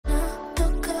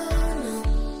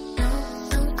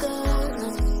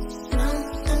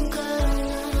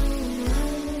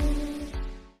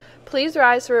Please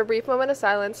rise for a brief moment of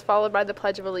silence, followed by the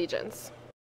Pledge of Allegiance.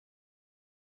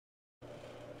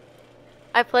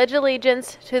 I pledge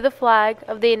allegiance to the flag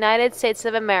of the United States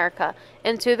of America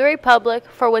and to the republic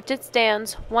for which it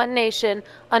stands, one nation,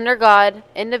 under God,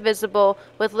 indivisible,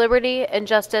 with liberty and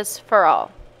justice for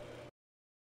all.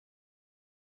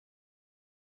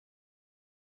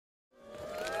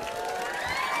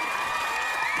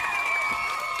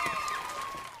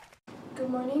 Good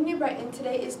morning, New Brighton.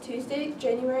 Today is Tuesday,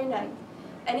 January 9th.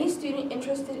 Any student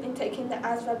interested in taking the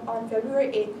ASVAB on February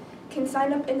 8th can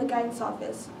sign up in the guidance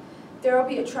office. There will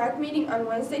be a track meeting on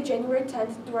Wednesday, January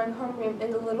 10th during homeroom in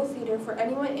the Little Theater for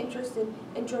anyone interested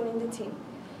in joining the team.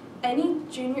 Any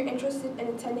junior interested in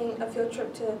attending a field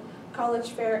trip to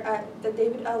College Fair at the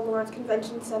David L. Lawrence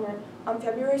Convention Center on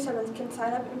February 7th can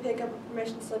sign up and pick up a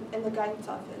permission slip in the guidance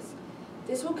office.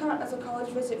 This will count as a college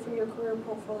visit for your career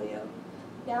portfolio.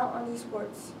 Now on to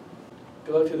sports.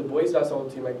 Good luck to the boys basketball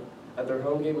team at their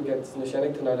home game against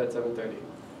Neshannock tonight at 7:30.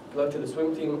 Good luck to the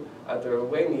swim team at their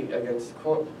away meet against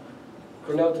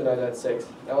Cornell tonight at 6.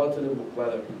 Now on to the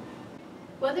weather.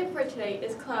 Weather for today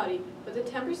is cloudy with a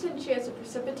 10% chance of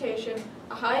precipitation,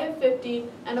 a high of 50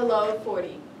 and a low of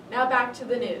 40. Now back to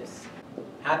the news.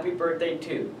 Happy birthday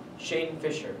to Shane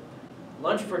Fisher.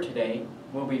 Lunch for today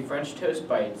will be French toast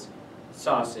bites,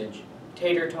 sausage,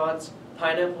 tater tots,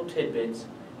 pineapple tidbits,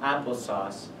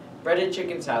 applesauce, breaded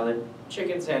chicken salad,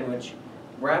 chicken sandwich,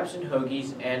 wraps and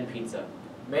hoagies, and pizza.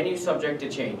 Menu subject to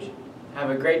change.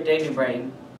 Have a great day, New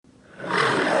Brighton.